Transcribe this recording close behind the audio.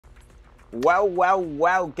Well,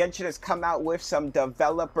 Genshin has come out with some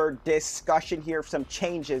developer discussion here, some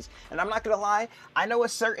changes. And I'm not going to lie, I know a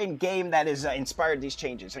certain game that has inspired these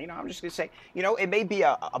changes. So, I'm just going to say, it may be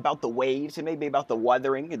about the waves. It may be about the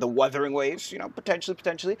Wuthering Waves,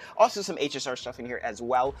 potentially. Also some HSR stuff in here as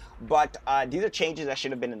well. But these are changes that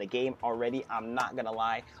should have been in the game already. I'm not going to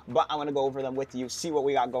lie. But I'm going to go over them with you, see what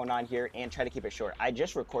we got going on here, and try to keep it short. I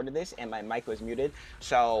just recorded this, and my mic was muted.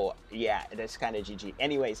 So, yeah, that's kind of GG.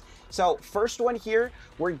 Anyways, so first one here,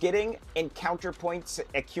 we're getting encounter points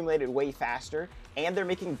accumulated way faster, and they're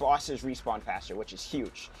making bosses respawn faster, which is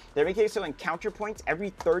huge. They're making it so encounter points, every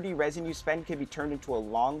 30 resin you spend can be turned into a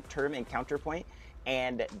long-term encounter point,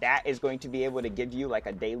 and that is going to be able to give you like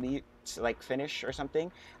a daily like finish or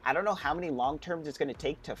something. I don't know how many long terms it's going to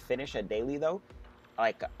take to finish a daily though.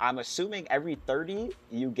 Like, I'm assuming every 30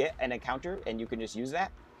 you get an encounter and you can just use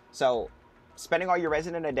that. So spending all your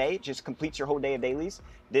resin in a day just completes your whole day of dailies.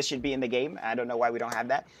 This should be in the game. I don't know why we don't have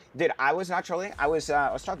that. Dude, I was not trolling. I was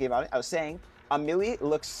talking about it. I was saying Amelie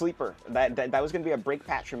looks sleeper. That was gonna be a break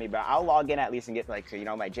patch for me, but I'll log in at least and get like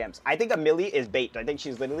my gems. I think Amelie is bait. I think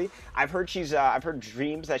she's literally. I've heard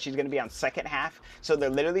dreams that she's gonna be on second half. So they're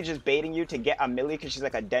literally just baiting you to get Amelie because she's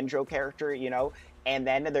like a Dendro character, And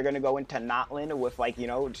then they're gonna go into Notlin with like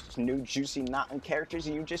just new juicy Notlin characters,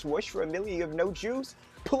 and you just wish for Amelie. You have no juice.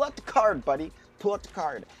 Pull out the card, buddy. Pull out the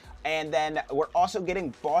card. And then we're also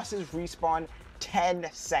getting bosses respawn 10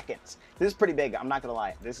 seconds. This is pretty big. I'm not gonna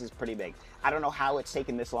lie. This is pretty big. I don't know how it's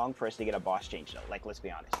taken this long for us to get a boss change though. Like, let's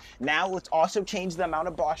be honest. Now let's also change the amount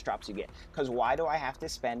of boss drops you get. Because why do I have to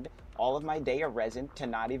spend all of my day of resin to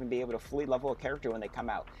not even be able to fully level a character when they come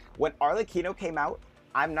out? When Arlecchino came out,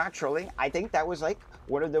 I'm not trolling. I think that was like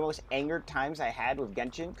one of the most angered times I had with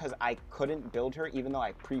Genshin because I couldn't build her even though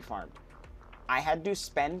I pre-farmed. I had to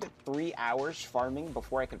spend 3 hours farming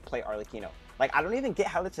before I could play Arlecchino. Like, I don't even get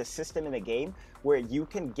how it's a system in the game where you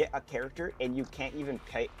can get a character and you can't even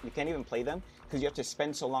play them because you have to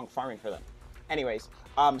spend so long farming for them. Anyways,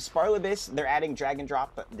 SUBCRIBE, they're adding drag and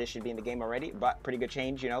drop, but this should be in the game already, but pretty good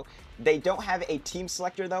change, They don't have a team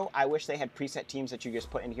selector though. I wish they had preset teams that you just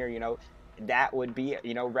put in here, That would be,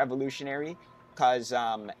 revolutionary. Because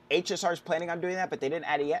HSR is planning on doing that, but they didn't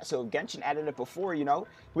add it yet. So if Genshin added it before,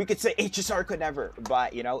 we could say HSR could never.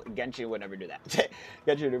 But, Genshin would never do that.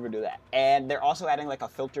 Genshin would never do that. And they're also adding, like, a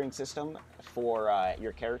filtering system for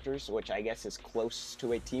your characters, which I guess is close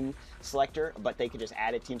to a team selector. But they could just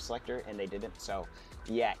add a team selector, and they didn't. So,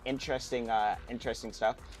 yeah, interesting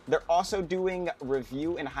stuff. They're also doing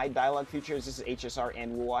review and hide dialogue features. This is HSR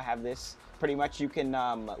and WoA have this. Pretty much you can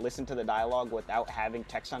listen to the dialogue without having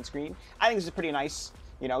text on screen. I think this is pretty nice.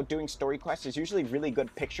 Doing story quests is usually really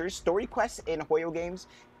good pictures. Story quests in Hoyo games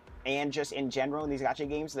and just in general in these gacha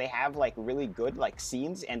games, they have like really good like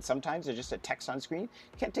scenes, and sometimes they're just a text on screen.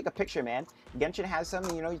 You can't take a picture, man. Genshin has some,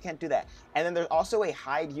 you can't do that. And then there's also a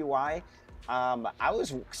hide UI. I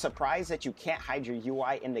was surprised that you can't hide your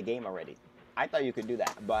UI in the game already. I thought you could do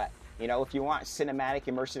that, but if you want cinematic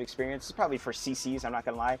immersive experience, it's probably for CCs, I'm not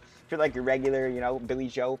gonna lie. If you're like your regular, Billy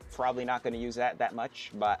Joe, probably not gonna use that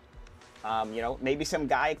much, but maybe some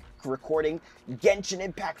guy recording Genshin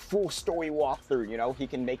Impact full story walkthrough, he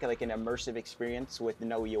can make like an immersive experience with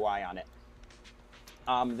no UI on it.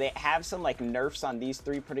 They have some like nerfs on these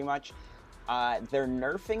three pretty much. They're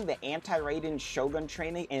nerfing the anti-Raiden Shogun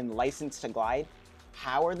training in License to Glide.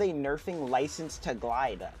 How are they nerfing License to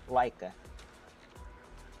Glide? Like,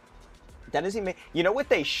 that doesn't make... You know what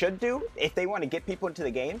they should do if they want to get people into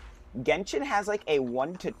the game? Genshin has like a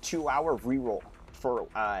 1 to 2 hour reroll for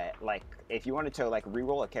like if you wanted to like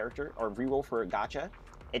reroll a character or reroll for a gacha.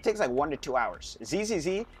 It takes like 1 to 2 hours.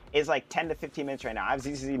 ZZZ is like 10 to 15 minutes right now. I have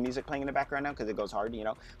ZZZ music playing in the background now because it goes hard,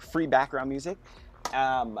 free background music.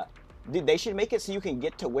 Dude, they should make it so you can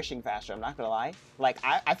get to wishing faster. I'm not gonna lie. Like,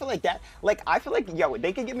 I feel like that. Like, I feel like, yo,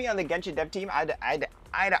 they could get me on the Genshin dev team. I'd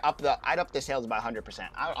up the sales by 100%.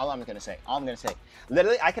 All I'm gonna say.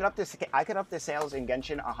 Literally, I could up the sales in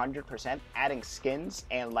Genshin 100%, adding skins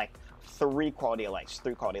and like 3 quality of lives.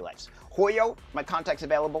 Hoyo, my contact's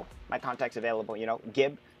available.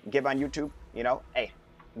 Gib on YouTube. Hey,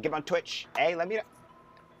 Gib on Twitch. Hey, let me know.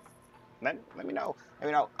 Let me know.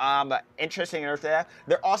 Interesting enough there.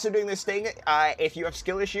 They're also doing this thing. If you have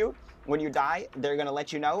skill issue, when you die, they're gonna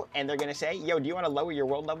let you know, and they're gonna say, "Yo, do you want to lower your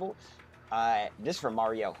world level?" This is for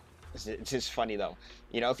Mario. It's just funny though.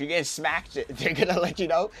 If you're getting smacked, they're gonna let you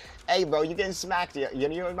know, "Hey, bro, you're getting smacked.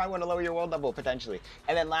 You might want to lower your world level potentially."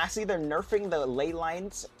 And then lastly, they're nerfing the ley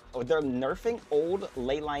lines. Or they're nerfing old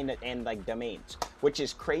ley line and like domains, which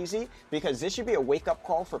is crazy because this should be a wake-up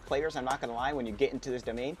call for players. I'm not gonna lie, when you get into this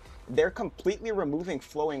domain, they're completely removing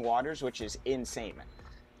flowing waters, which is insane.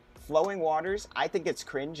 flowing waters, I think it's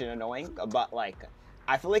cringe and annoying, but like,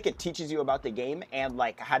 I feel like it teaches you about the game and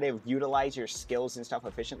like how to utilize your skills and stuff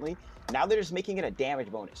efficiently. Now they're just making it a damage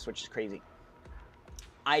bonus, which is crazy.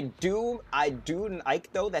 I do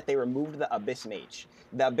like though that they removed the Abyss Mage.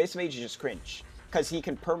 The Abyss Mage is just cringe because he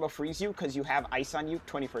can perma freeze you because you have ice on you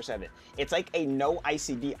 24/7. It's like a no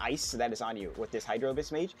ICD ice that is on you with this Hydro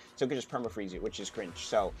Abyss Mage, so it can just perma freeze you, which is cringe.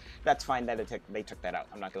 So that's fine that they took that out.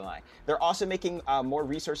 I'm not gonna lie. They're also making more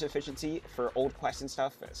resource efficiency for old quests and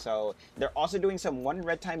stuff. So they're also doing some 1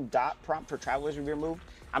 red time dot prompt for travelers will be removed.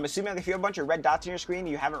 I'm assuming if you have a bunch of red dots on your screen and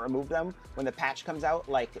you haven't removed them, when the patch comes out,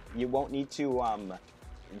 like you won't need to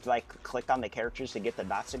like click on the characters to get the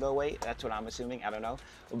dots to go away. That's what I'm assuming. I don't know,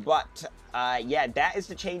 but yeah, that is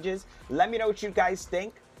the changes. Let me know what you guys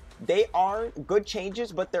think. They are good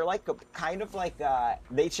changes, but they're like kind of like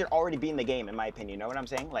they should already be in the game, in my opinion. You know what I'm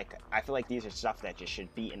saying? Like, I feel like these are stuff that just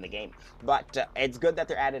should be in the game, but it's good that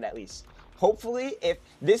they're added at least. Hopefully, if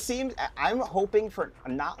this seems, I'm hoping for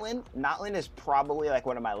Notlin. Notlin is probably like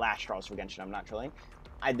one of my last straws for Genshin. I'm not trolling.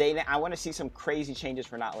 I want to see some crazy changes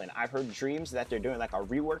for Notlin. I've heard dreams that they're doing like a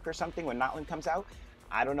rework or something when Notlin comes out.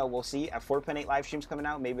 I don't know. We'll see. A 4.8 live stream's coming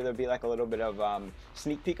out. Maybe there'll be like a little bit of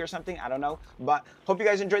sneak peek or something. I don't know. But hope you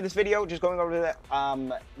guys enjoyed this video. Just going over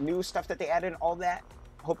the new stuff that they added and all that.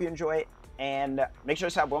 Hope you enjoy it. And make sure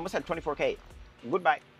to sub. We almost had 24K. Goodbye.